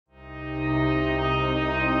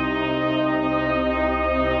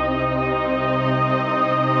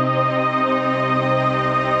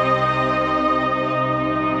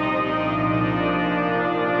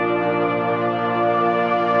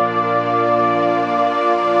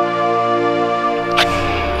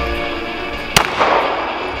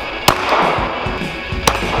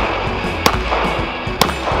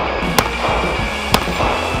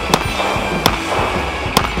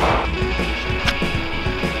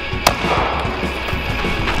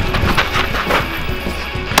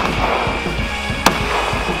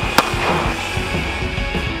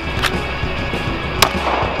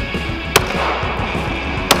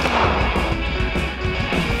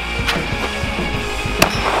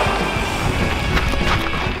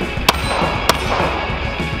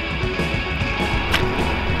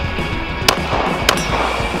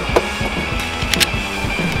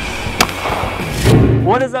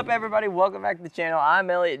What is up, everybody? Welcome back to the channel.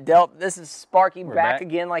 I'm Elliott Delp. This is Sparky back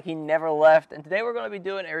again like he never left. And today we're going to be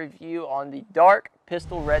doing a review on the dark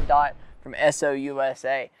pistol red dot from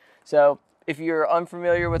SOUSA. So if you're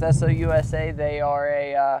unfamiliar with SOUSA, they are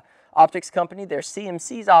a optics company. They're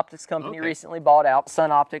CMC's optics company, recently bought out.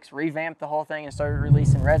 Sun Optics revamped the whole thing and started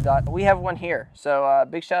releasing red dot. We have one here. So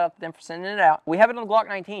big shout out to them for sending it out. We have it on the Glock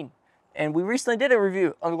 19. And we recently did a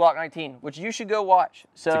review on the Glock 19, which you should go watch.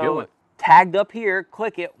 So it's a good one. Tagged up here,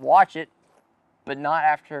 click it, watch it, but not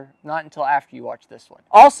until after you watch this one.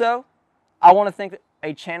 Also, I want to thank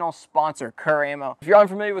a channel sponsor, Kerr Ammo. If you're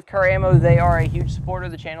unfamiliar with Kerr Ammo, they are a huge supporter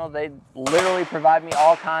of the channel. They literally provide me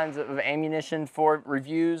all kinds of ammunition for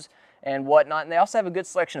reviews and whatnot. And they also have a good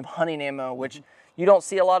selection of hunting ammo, which you don't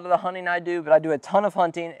see a lot of the hunting I do, but I do a ton of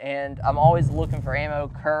hunting and I'm always looking for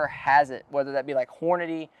ammo. Kerr has it, whether that be like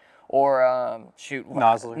Hornady or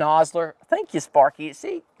Nosler. Thank you, Sparky.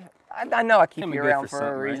 See, I know I keep you around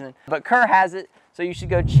for a reason. Right? But Kerr has it, so you should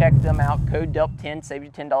go check them out. Code DELP10 saves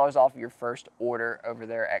you $10 off your first order over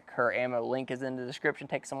there at Kerr Ammo. Link is in the description.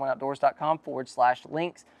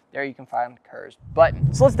 TakeSomeoneOutdoors.com/links. There you can find Kerr's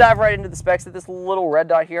button. So let's dive right into the specs of this little red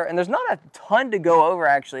dot here. And there's not a ton to go over,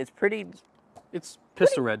 actually. It's pretty... It's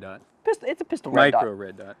pistol red dot. It's a pistol red dot. Micro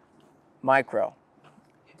red dot. Micro.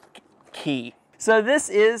 Key. So this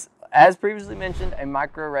is, as previously mentioned, a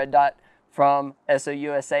micro red dot from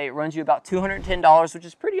SOUSA. It runs you about $210, which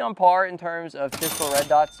is pretty on par in terms of pistol red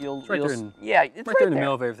dots. It's right there in the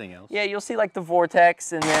middle of everything else. Yeah, you'll see like the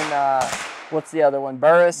Vortex, and then what's the other one?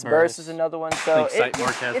 Burris. Burris is another one. So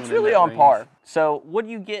it's really on par. So what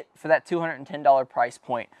do you get for that $210 price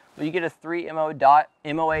point? Well, you get a 3 MOA dot.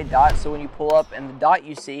 So when you pull up, and the dot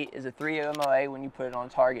you see is a 3 MOA when you put it on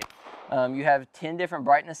target. You have 10 different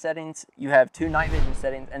brightness settings. You have 2 night vision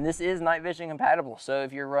settings, and this is night vision compatible. So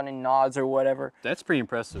if you're running nods or whatever, that's pretty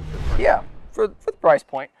impressive. For the price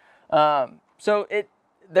point. So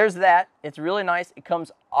there's that. It's really nice. It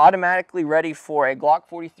comes automatically ready for a Glock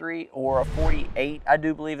 43 or a 48. I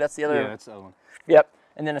do believe that's the other. Yeah, that's the other one. Yep.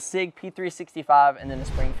 And then a SIG P365, and then a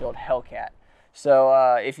Springfield Hellcat. So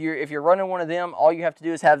if you're running one of them, all you have to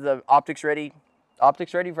do is have the optics ready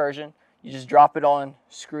version. You just drop it on,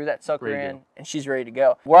 screw that sucker in, and she's ready to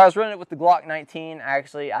go. Where I was running it with the Glock 19,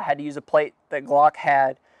 actually, I had to use a plate that Glock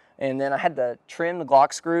had, and then I had to trim the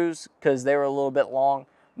Glock screws because they were a little bit long.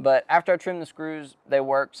 But after I trimmed the screws, they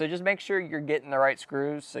work. So just make sure you're getting the right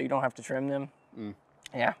screws so you don't have to trim them.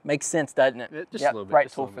 Yeah, makes sense, doesn't it? Just a little bit. Right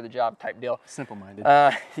tool for the job type deal. Simple-minded.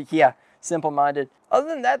 Yeah, simple-minded. Other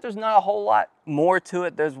than that, there's not a whole lot more to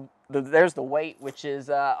it. There's the weight, which is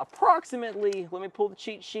approximately, let me pull the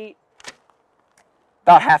cheat sheet,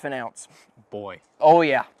 about ½ an ounce. Boy. Oh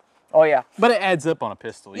yeah. Oh yeah. But it adds up on a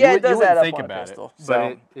pistol. Yeah, it does add up think on about a pistol. It,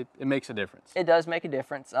 but it makes a difference. It does make a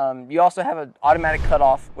difference. You also have an automatic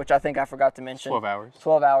cutoff, which I think I forgot to mention. 12 hours.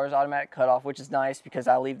 12 hours automatic cutoff, which is nice because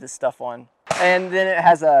I leave this stuff on. And then it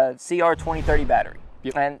has a CR2030 battery.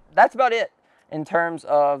 Yep. And that's about it in terms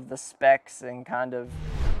of the specs and kind of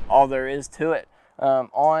all there is to it.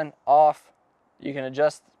 On, off, you can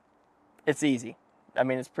adjust. It's easy. I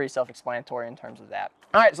mean, it's pretty self-explanatory in terms of that.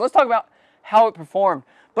 All right, so let's talk about how it performed.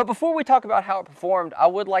 But before we talk about how it performed, I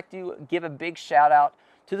would like to give a big shout out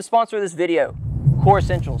to the sponsor of this video, Core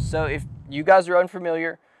Essentials. So if you guys are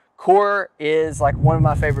unfamiliar, Core is like one of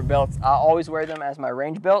my favorite belts. I always wear them as my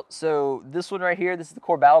range belt. So this one right here, this is the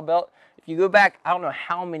Core Battle Belt. If you go back, I don't know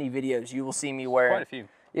how many videos you will see me wear. Quite a few.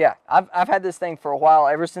 Yeah, I've had this thing for a while,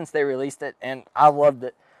 ever since they released it, and I loved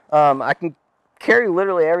it. I can carry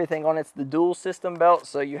literally everything on. It's the dual system belt,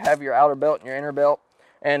 so you have your outer belt and your inner belt.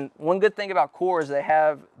 And one good thing about Core is they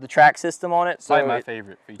have the track system on it. So probably my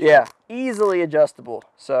favorite feature. Yeah, easily adjustable.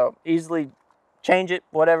 So easily change it,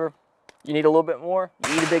 whatever. You need a little bit more,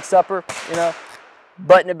 you eat a big supper, you know,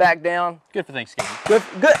 button it back down. Good for Thanksgiving. Good.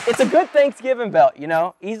 It's a good Thanksgiving belt, you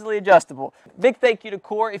know, easily adjustable. Big thank you to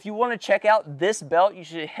Core. If you want to check out this belt, you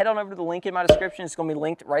should head on over to the link in my description. It's going to be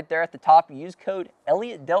linked right there at the top. Use code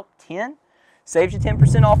ElliottDelp10. Saves you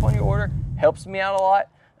 10% off on your order. Helps me out a lot.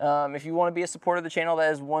 If you want to be a supporter of the channel,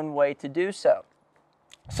 that is one way to do so.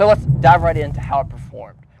 So let's dive right into how it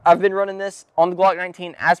performed. I've been running this on the Glock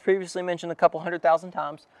 19, as previously mentioned, a couple 100,000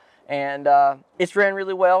 times. And it's ran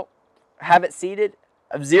really well. Have it seated.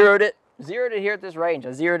 I've zeroed it here at this range.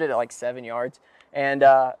 I zeroed it at like 7 yards. And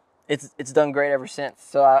it's done great ever since.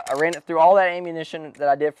 So I ran it through all that ammunition that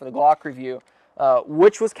I did for the Glock review.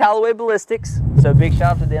 Which was Callaway Ballistics. So big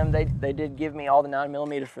shout out to them. They did give me all the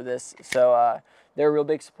 9mm for this. So they're real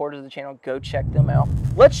big supporters of the channel. Go check them out.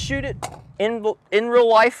 Let's shoot it in real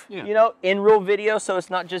life, you know, in real video, so it's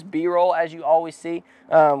not just B-roll as you always see.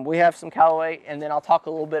 We have some Callaway, and then I'll talk a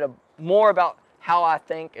little bit more about how I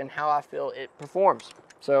think and how I feel it performs.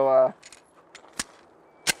 So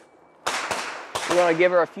we're gonna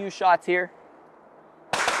give her a few shots here.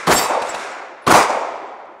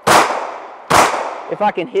 If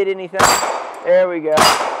I can hit anything, there we go.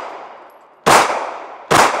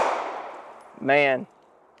 Man,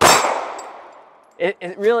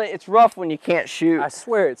 it's rough when you can't shoot. I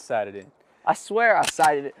swear it's sighted in. I swear I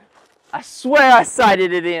sighted it. I swear I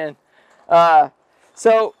sighted it in.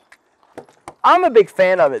 So I'm a big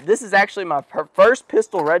fan of it. This is actually my first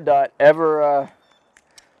pistol red dot ever,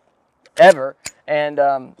 and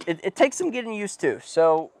it takes some getting used to.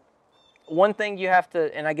 So one thing you have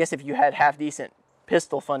to, and I guess if you had half decent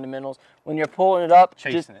pistol fundamentals, when you're pulling it up,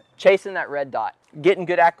 chasing that red dot, getting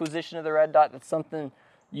good acquisition of the red dot, that's something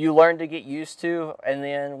you learn to get used to, and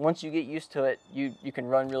then once you get used to it, you can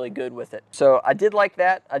run really good with it. So I did like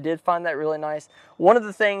that. I did find that really nice. One of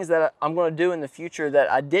the things that I'm going to do in the future that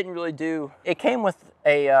I didn't really do, it came with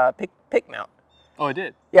a pick mount. Oh, it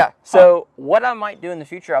did? Yeah. So what I might do in the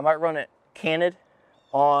future, I might run it canned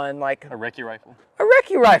on like a recce rifle. A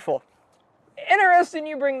recce rifle. Interesting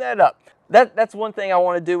you bring that up. That's one thing I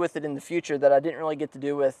want to do with it in the future that I didn't really get to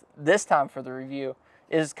do with this time for the review,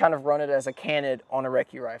 is kind of run it as a canned on a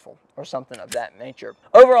recce rifle or something of that nature.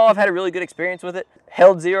 Overall, I've had a really good experience with it.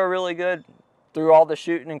 Held zero really good through all the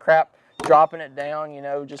shooting and crap, dropping it down, you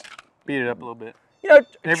know, just beat it up a little bit. You know,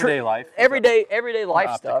 everyday life. Everyday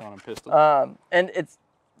life stuff. On a pistol. And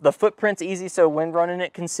the footprint's easy, so when running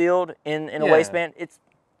it concealed in a waistband, it's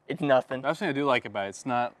nothing. That's what I do like about it. It's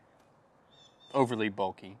not overly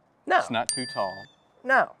bulky. No. It's not too tall.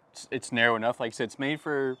 No. It's narrow enough. Like I said, it's made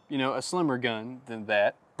for, you know, a slimmer gun than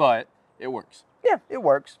that, but it works. Yeah, it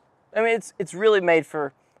works. I mean, it's really made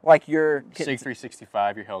for like your SIG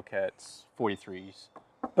 365, your Hellcats, 43s.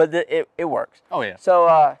 But it works. Oh yeah.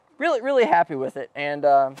 So really happy with it, and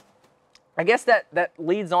I guess that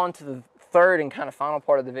leads on to the third and kind of final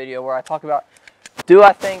part of the video, where I talk about, do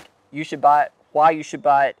I think you should buy it, why you should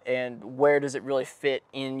buy it, and where does it really fit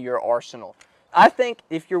in your arsenal. I think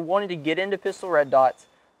if you're wanting to get into pistol red dots,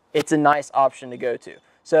 it's a nice option to go to.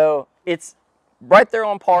 So it's right there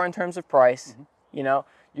on par in terms of price. You know,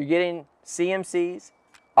 you're getting CMC's,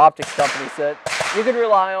 optics company said you could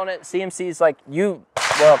rely on it. CMC's like you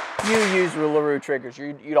use LaRue triggers.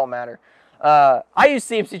 You don't matter. I use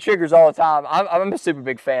CMC triggers all the time. I'm a super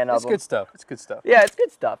big fan of them. It's good stuff. It's good stuff. Yeah, it's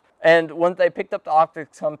good stuff. And when they picked up the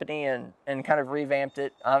optics company and kind of revamped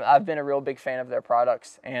it, I've been a real big fan of their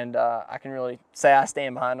products, and I can really say I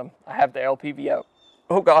stand behind them. I have the LPVO.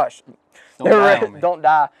 Oh gosh, don't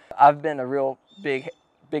die. I've been a real big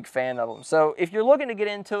fan of them. So if you're looking to get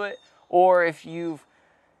into it, or if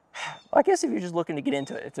I guess if you're just looking to get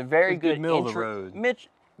into it, it's a very good middle of the road.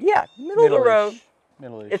 Middle of the road.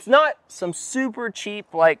 Middle-ish. It's not some super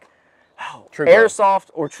cheap like Airsoft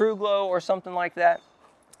or True Glow or something like that.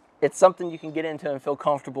 It's something you can get into and feel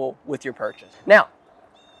comfortable with your purchase. Now,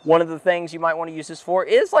 one of the things you might want to use this for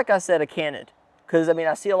is, like I said, a canned. Because, I mean,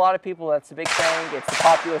 I see a lot of people, that's a big thing. It's a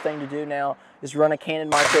popular thing to do now, is run a canned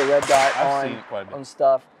micro red dot on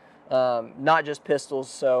stuff, not just pistols.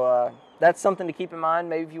 So that's something to keep in mind.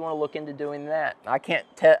 Maybe if you want to look into doing that. I can't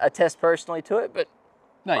attest personally to it, but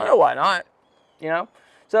I don't know why not, you know?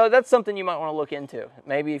 So that's something you might want to look into.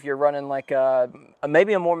 Maybe if you're running like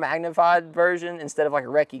maybe a more magnified version instead of like a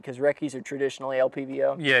recce, because recces are traditionally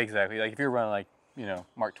LPVO. Yeah, exactly. Like if you're running like, you know,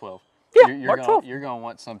 Mark 12. Yeah, you're going to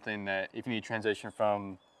want something that if you need to transition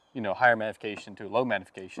from, you know, higher magnification to low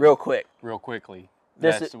magnification. Real quickly.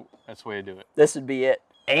 That's the way to do it. This would be it.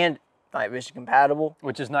 And night vision compatible.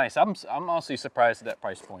 Which is nice. I'm honestly surprised at that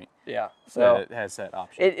price point. Yeah. So that it has that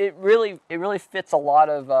option. It really fits a lot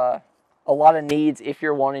of needs if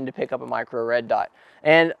you're wanting to pick up a micro red dot.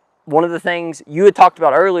 And one of the things you had talked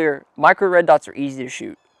about earlier, micro red dots are easy to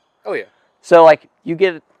shoot. Oh yeah. So like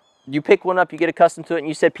you pick one up, you get accustomed to it, and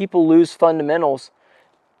you said people lose fundamentals,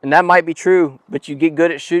 and that might be true, but you get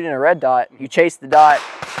good at shooting a red dot, you chase the dot,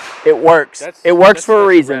 it works. It works for a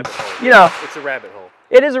reason. You know, it's a rabbit hole.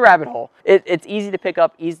 It is a rabbit hole. It's easy to pick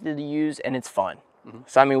up, easy to use, and it's fun.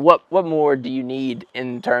 So I mean, what more do you need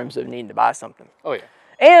in terms of needing to buy something? Oh yeah.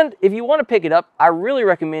 And if you want to pick it up, I really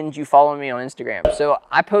recommend you follow me on Instagram. So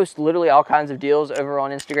I post literally all kinds of deals over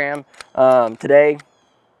on Instagram. Today,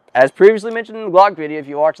 as previously mentioned in the vlog video, if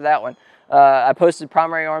you watched that one, I posted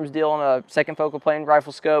primary arms deal on a second focal plane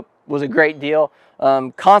rifle scope. Was a great deal.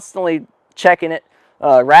 Constantly checking it.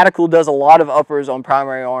 Radical does a lot of uppers on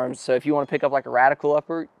primary arms. So if you want to pick up like a Radical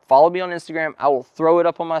upper, follow me on Instagram. I will throw it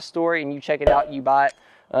up on my story and you check it out and you buy it.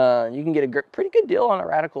 You can get a pretty good deal on a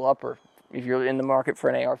Radical upper if you're in the market for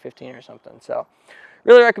an AR-15 or something. So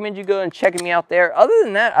Really recommend you go and checking me out there. Other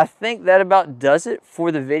than that, I think that about does it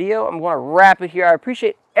for the video. I'm going to wrap it here. I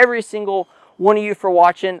appreciate every single one of you for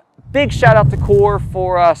watching. Big shout out to Core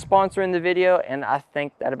for sponsoring the video, and I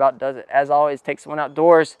think that about does it. As always, take someone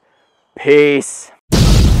outdoors. Peace.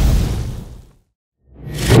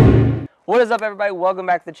 What is up, everybody? Welcome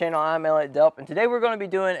back to the channel. I'm Elliott Delp, and today we're going to be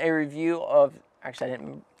doing a review of, actually I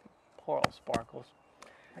didn't pour all sparkles.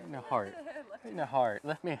 Right in the heart. Right in the heart.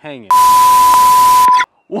 Left me hanging.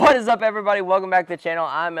 What is up, everybody? Welcome back to the channel.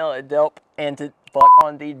 I'm Elliott Delp, and to fuck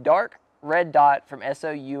on the dark red dot from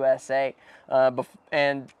SOUSA.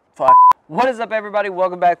 What is up, everybody?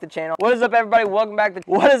 Welcome back to the channel. What is up, everybody? Welcome back to.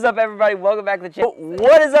 What is up, everybody? Welcome back to the channel.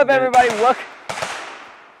 What is up, everybody?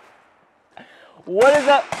 What is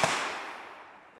up?